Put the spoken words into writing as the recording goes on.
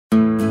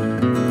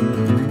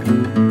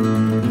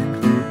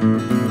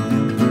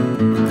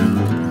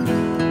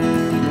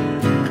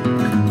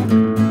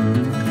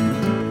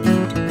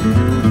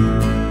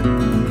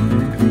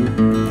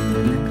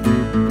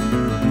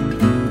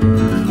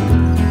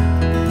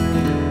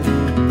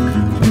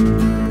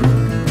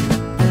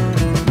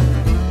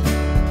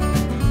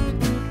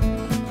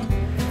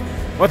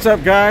What's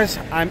up, guys?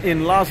 I'm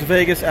in Las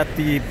Vegas at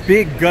the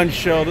big gun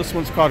show. This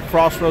one's called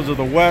Crossroads of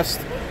the West.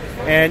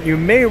 And you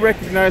may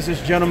recognize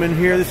this gentleman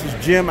here. This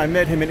is Jim. I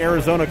met him in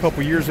Arizona a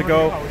couple years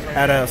ago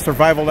at a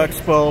survival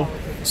expo.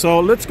 So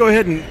let's go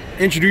ahead and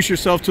introduce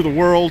yourself to the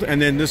world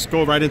and then just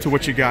go right into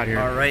what you got here.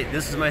 All right,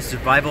 this is my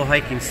survival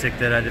hiking stick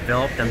that I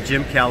developed. I'm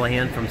Jim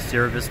Callahan from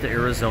Sierra Vista,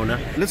 Arizona.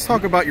 Let's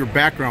talk about your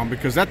background,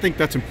 because I think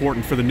that's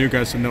important for the new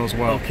guys to know as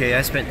well. Okay,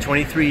 I spent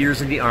 23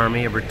 years in the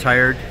Army, a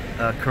retired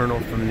colonel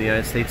from the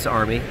United States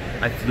Army.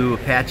 I flew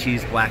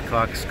Apaches,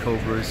 Blackhawks,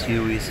 Cobras,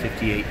 Hueys,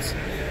 58s,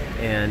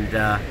 and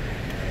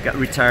got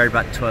retired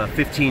about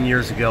 15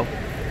 years ago.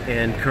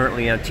 And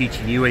currently I'm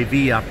teaching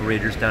UAV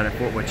operators down at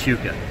Fort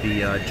Huachuca,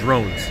 the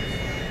drones.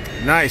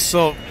 Nice.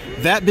 So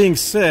that being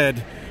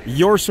said,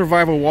 your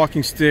survival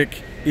walking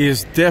stick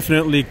is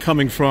definitely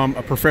coming from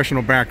a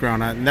professional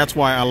background, and that's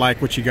why I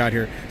like what you got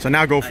here. So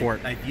now go for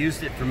it. I've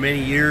used it for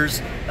many years,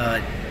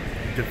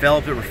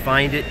 developed it,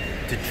 refined it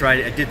to try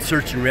to. I did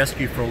search and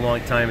rescue for a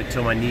long time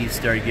until my knees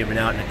started giving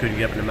out and I couldn't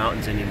get up in the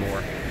mountains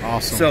anymore.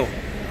 Awesome. So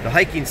the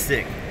hiking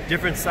stick,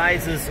 different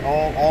sizes,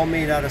 all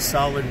made out of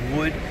solid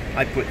wood.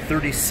 I put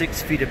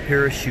 36 feet of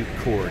parachute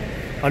cord.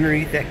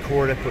 Underneath that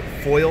cord, I put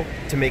foil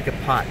to make a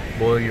pot,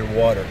 boil your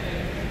water.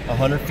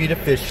 100 feet of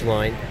fish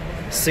line,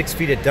 6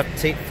 feet of duct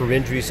tape for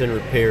injuries and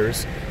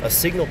repairs, a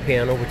signal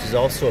panel, which is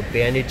also a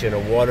bandage and a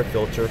water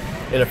filter,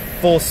 and a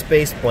full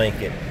space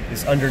blanket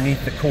is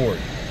underneath the cord.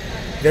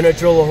 Then I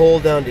drill a hole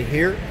down to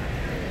here,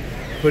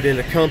 put in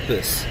a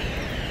compass,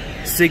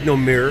 signal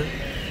mirror,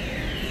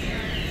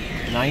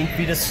 9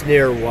 feet of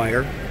snare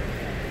wire,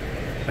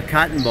 a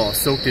cotton ball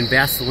soaked in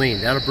Vaseline.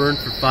 That'll burn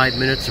for 5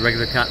 minutes, a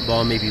regular cotton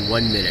ball maybe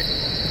 1 minute.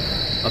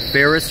 A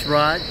Ferris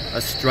rod,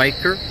 a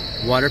striker,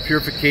 water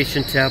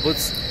purification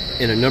tablets,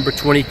 and a number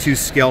 22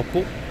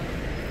 scalpel.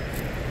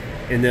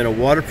 And then a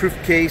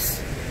waterproof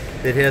case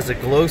that has a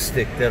glow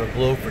stick that'll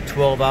glow for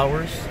 12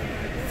 hours,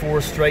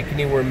 4 strike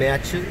anywhere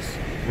matches,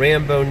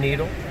 Rambo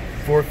needle,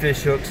 4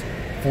 fish hooks,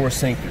 4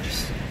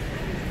 sinkers.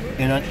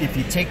 And if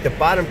you take the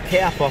bottom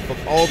cap off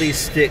of all these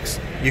sticks,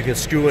 you can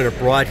screw in a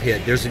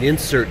broadhead. There's an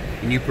insert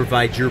and you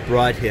provide your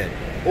broadhead.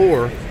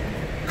 Or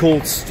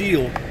cold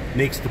steel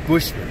makes the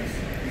Bushman.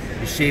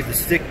 You shave the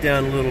stick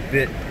down a little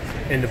bit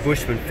and the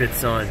Bushman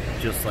fits on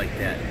just like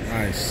that.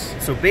 Nice.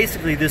 So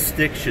basically this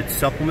stick should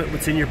supplement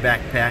what's in your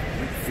backpack.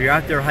 If you're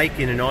out there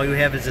hiking and all you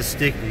have is a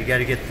stick and you got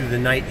to get through the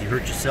night, you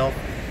hurt yourself,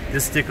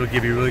 this stick will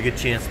give you a really good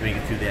chance to make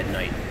it through that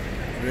night.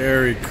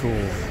 Very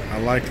cool. I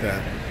like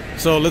that.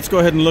 So let's go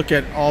ahead and look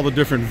at all the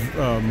different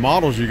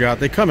models you got.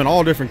 They come in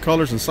all different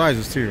colors and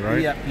sizes too,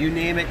 right? Yeah, you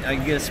name it. I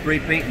can get a spray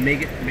paint and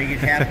make it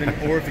happen.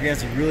 Or if it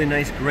has a really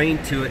nice grain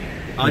to it,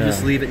 I'll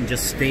just leave it and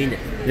just stain it.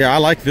 Yeah, I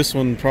like this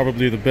one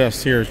probably the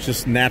best here. It's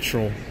just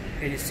natural.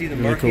 And you see the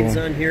really markings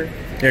cool on here?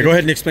 Yeah, go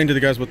ahead and explain to the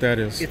guys what that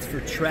is. It's for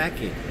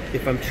tracking.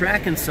 If I'm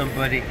tracking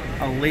somebody,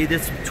 I'll lay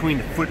this between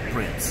the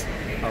footprints.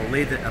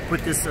 I'll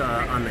put this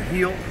on the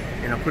heel,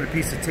 and I'll put a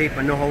piece of tape.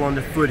 I know how long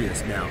their foot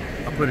is now.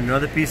 I'll put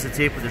another piece of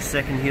tape where their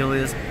second heel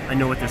is. I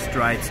know what their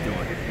stride's doing.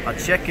 I'll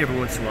check every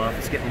once in a while. If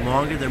it's getting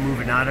longer, they're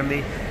moving out of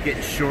me.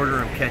 Getting shorter,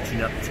 I'm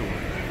catching up to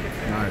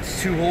them.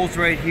 Nice. 2 holes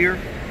right here.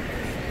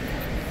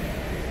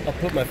 I'll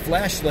put my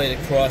flashlight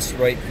across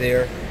right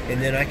there, and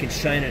then I can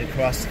shine it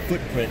across the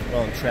footprint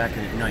while I'm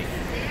tracking at night.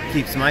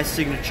 Keeps my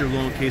signature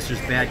low in case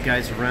there's bad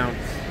guys around,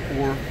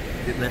 or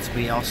it lets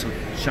me also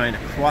shine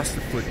across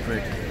the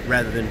footprint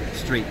rather than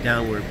straight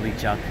down where it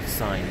bleach out the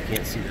sign. You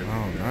can't see the,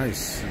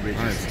 nice. The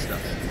ridges nice. and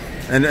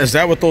stuff. And is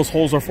that what those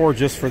holes are for,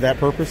 just for that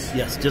purpose?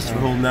 Yes, just for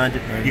holding on to.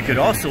 You could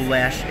also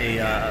lash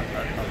a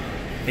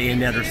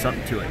bayonet or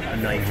something to it, a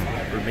knife,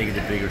 or make it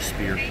a bigger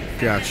spear.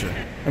 Gotcha.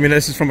 I mean,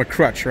 this is from a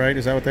crutch, right?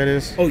 Is that what that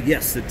is? Oh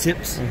yes, the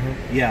tips.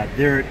 Yeah,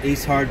 they're at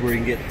Ace Hardware.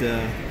 You can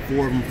get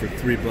 4 of them for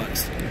 $3.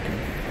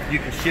 Okay. You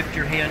can shift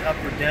your hand up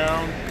or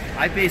down.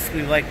 I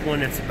basically like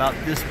one that's about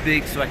this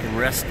big so I can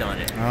rest on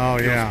it. Oh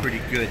yeah. Feels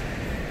pretty good.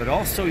 But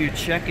also you're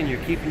checking,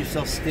 you're keeping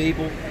yourself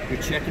stable,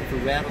 you're checking for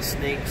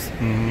rattlesnakes,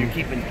 you're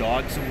keeping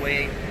dogs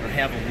away or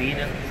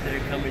javelina that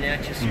are coming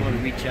at you, so you want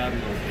to reach out a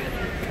little bit.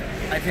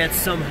 I've had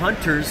some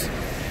hunters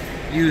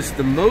use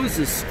the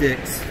Moses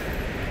sticks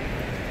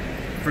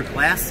for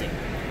glassing.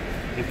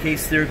 In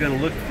case they're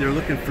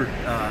looking for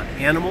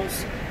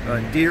animals,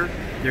 deer,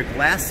 they're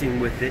glassing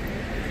with it,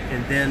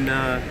 and then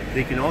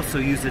they can also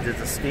use it as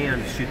a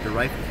stand to shoot the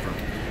rifle from.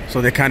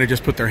 So they kind of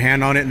just put their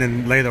hand on it and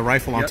then lay the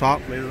rifle on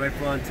top? Lay the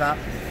rifle on top,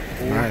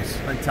 or nice.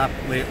 On top,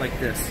 lay it like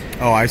this.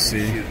 Oh, I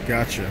see.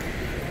 Gotcha.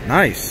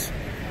 Nice.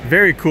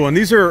 Very cool. And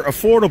these are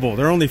affordable.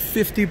 They're only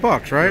 $50,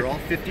 right? They're all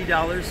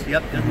 $50.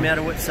 Yep, doesn't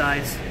matter what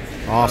size.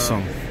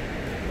 Awesome.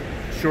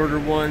 Shorter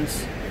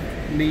ones,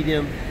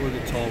 medium, or the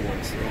tall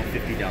ones. They're all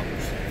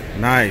 $50.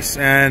 Nice.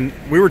 And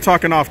we were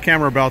talking off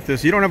camera about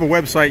this. You don't have a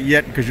website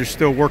yet because you're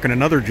still working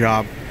another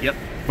job. Yep.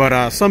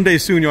 But someday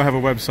soon you'll have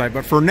a website.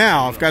 But for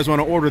now, if guys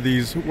want to order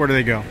these, where do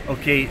they go?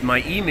 Okay,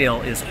 my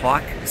email is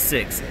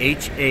hawk6,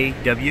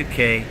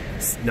 H-A-W-K,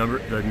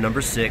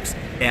 number 6,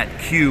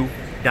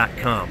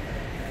 @q.com.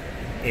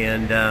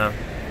 And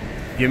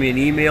give me an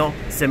email,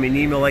 send me an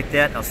email like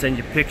that. I'll send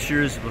you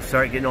pictures. We'll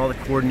start getting all the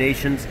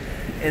coordinations.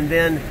 And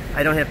then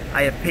I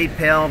have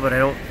PayPal, but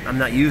I'm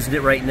not using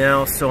it right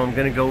now, so I'm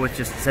gonna go with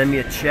just send me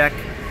a check.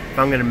 If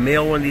I'm gonna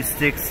mail one of these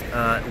sticks,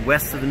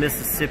 west of the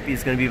Mississippi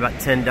is gonna be about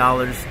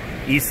 $10.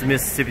 East of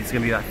Mississippi is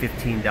gonna be about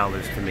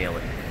 $15 to mail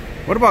it.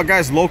 What about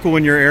guys local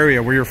in your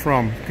area where you're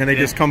from? Can they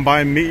just come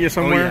by and meet you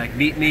somewhere? Oh yeah,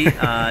 meet me.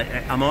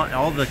 I'm on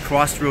all the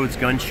Crossroads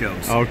gun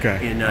shows.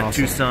 Okay. In awesome.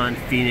 Tucson,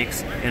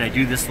 Phoenix, and I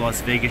do this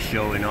Las Vegas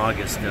show in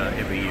August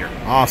every year.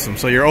 Awesome.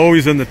 So you're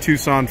always in the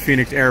Tucson,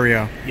 Phoenix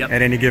area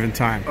at any given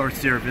time. Or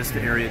Sierra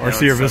Vista area. Or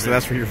Sierra Vista,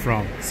 that's where you're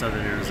from.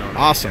 Southern Arizona.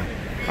 Awesome.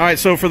 All right,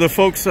 so for the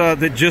folks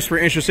that just were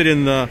interested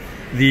in the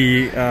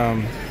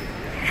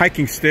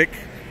hiking stick,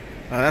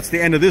 that's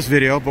the end of this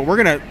video, but we're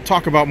gonna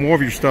talk about more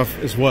of your stuff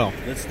as well.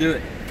 Let's do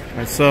it. All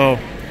right, so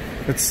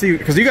let's see,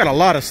 because you got a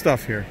lot of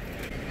stuff here.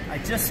 I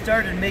just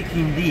started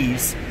making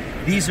these.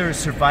 These are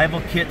survival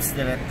kits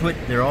that I put,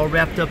 they're all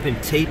wrapped up in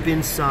tape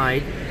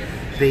inside.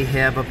 They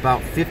have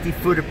about 50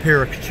 foot of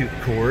parachute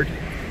cord.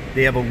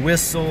 They have a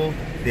whistle,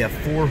 they have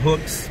 4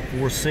 hooks,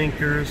 4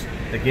 sinkers,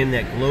 again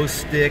that glow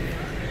stick,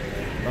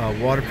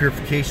 water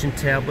purification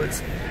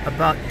tablets,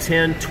 about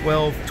 10,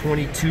 12,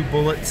 22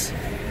 bullets,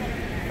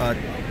 a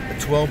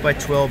 12 by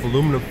 12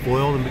 aluminum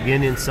foil, and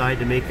again inside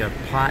to make a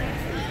pot,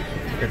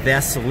 a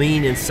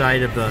Vaseline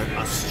inside of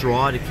a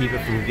straw to keep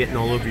it from getting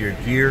all over your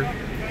gear,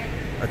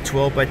 a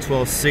 12 by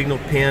 12 signal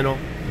panel,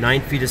 9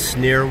 feet of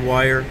snare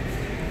wire,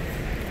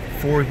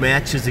 4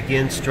 matches,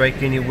 again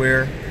strike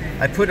anywhere.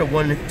 I put a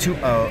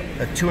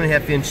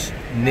 2.5 inch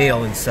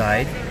nail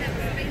inside.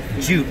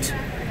 Jute.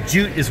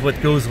 Jute is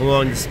what goes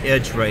along this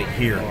edge right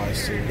here. Oh, I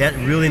see. That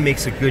really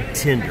makes a good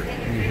tinder.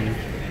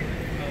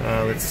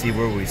 Let's see,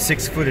 where were we?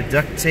 6 foot of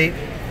duct tape,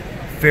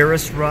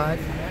 Ferris rod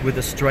with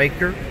a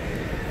striker,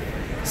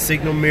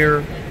 signal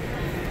mirror,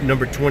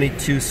 number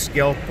 22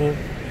 scalpel,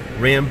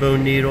 Rambo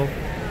needle.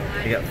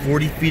 I got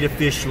 40 feet of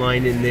fish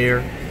line in there,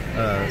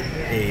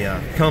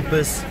 a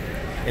compass,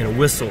 and a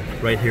whistle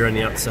right here on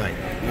the outside.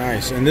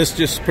 Nice. And this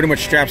just pretty much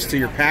straps to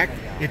your pack?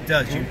 It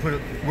does. You can put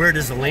it where it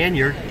is, a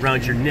lanyard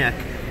around your neck.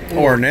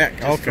 Or neck.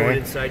 Just throw it Okay.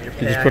 inside your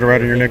pack. You just put it right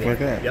on your neck like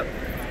that. Yep.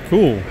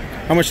 Cool.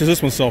 How much does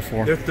this one sell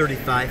for? They're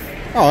 $35.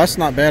 Oh, that's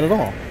not bad at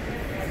all.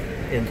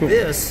 And Cool.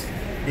 this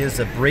is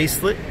a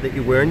bracelet that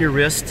you wear on your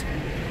wrist.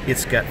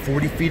 It's got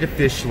 40 feet of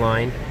fish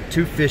line,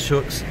 2 fish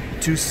hooks,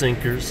 2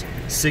 sinkers,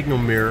 signal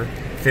mirror,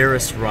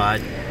 Ferris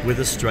rod with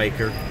a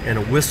striker, and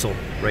a whistle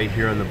right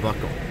here on the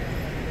buckle.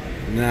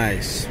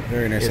 Nice.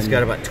 Very nice. It's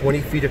got about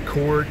 20 feet of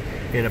cord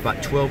and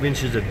about 12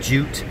 inches of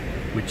jute,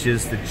 which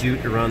is the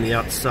jute around the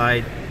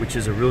outside, which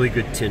is a really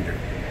good tinder.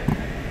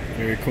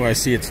 Very cool. I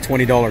see it's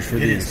 $20 for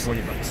It these. is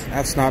 20 bucks.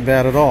 That's not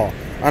bad at all.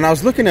 And I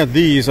was looking at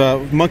these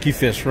monkey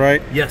fish,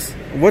 right? Yes,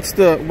 What's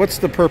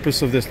the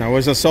purpose of this now?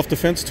 Is it a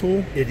self-defense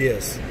tool? it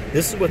is.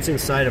 This is what's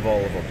inside of all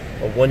of them.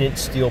 A 1-inch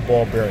steel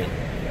ball bearing.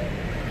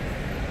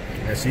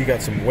 I see you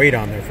got some weight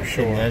on there for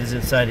sure. And that is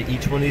inside of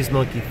each one of these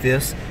monkey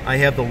fists. I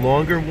have the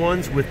longer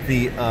ones with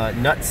the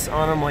nuts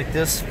on them like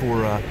this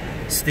for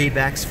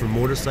staybacks for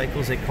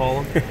motorcycles, they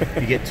call them.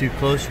 If you get too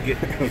close, your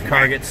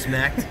car gets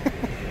smacked.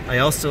 I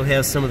also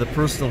have some of the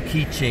personal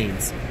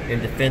keychains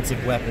and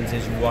defensive weapons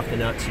as you're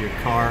walking out to your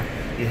car.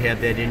 You have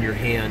that in your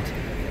hand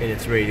and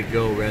it's ready to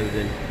go rather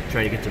than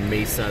trying to get the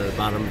mace out of the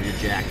bottom of your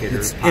jacket.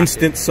 It's or pocket.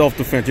 instant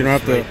self-defense. You don't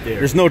have to. Right there.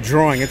 There's no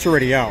drawing. It's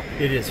already out.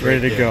 It is ready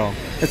right to there. go.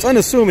 It's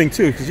unassuming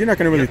too, because you're not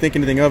going to really think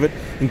anything of it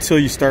until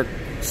you start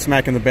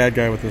smacking the bad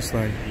guy with this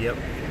thing. Yep.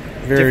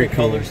 Very Different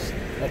cool. colors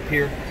up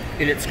here,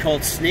 and it's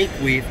called snake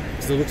weave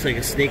because it looks like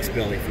a snake's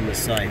belly from the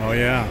side. Oh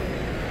yeah.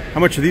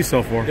 How much do these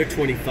sell for? They're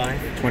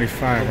 25.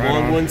 25. The right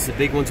long on. ones, the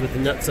big ones with the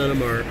nuts on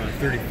them, are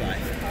 35.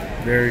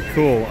 Very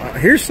cool.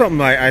 Here's something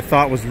I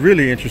thought was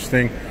really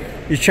interesting.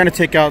 He's trying to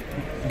take out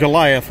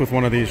Goliath with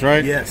one of these,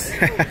 right? Yes.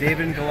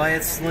 David and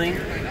Goliath sling. It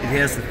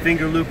has the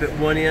finger loop at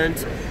one end.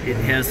 It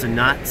has the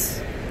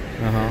knots.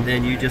 And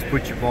then you just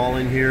put your ball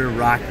in here,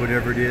 rock,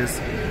 whatever it is,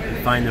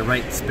 and find the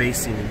right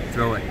spacing and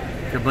throw it.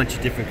 A bunch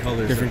of different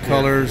colors. Different up there.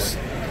 colors.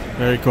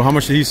 Very cool. How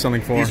much are these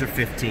selling for? These are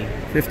 15.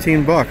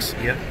 15 bucks.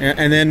 Yep.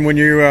 And then when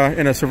you're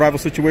in a survival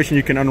situation,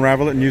 you can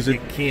unravel it and use it.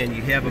 You can.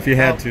 You have If you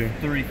had to.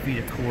 30 feet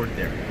of cord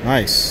there.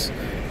 Nice.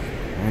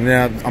 And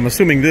I'm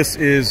assuming this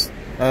is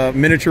a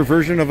miniature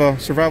version of a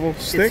survival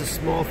stick? It's a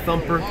small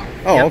thumper.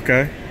 Oh, Yep.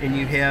 okay. And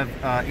you have,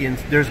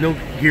 there's no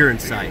gear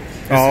inside.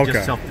 This Oh, is okay.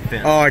 just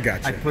self-defense. Oh, I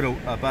got you. I put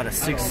about a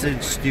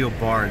 6-inch steel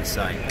bar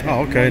inside.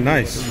 Oh, okay.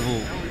 Nice. A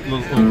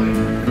little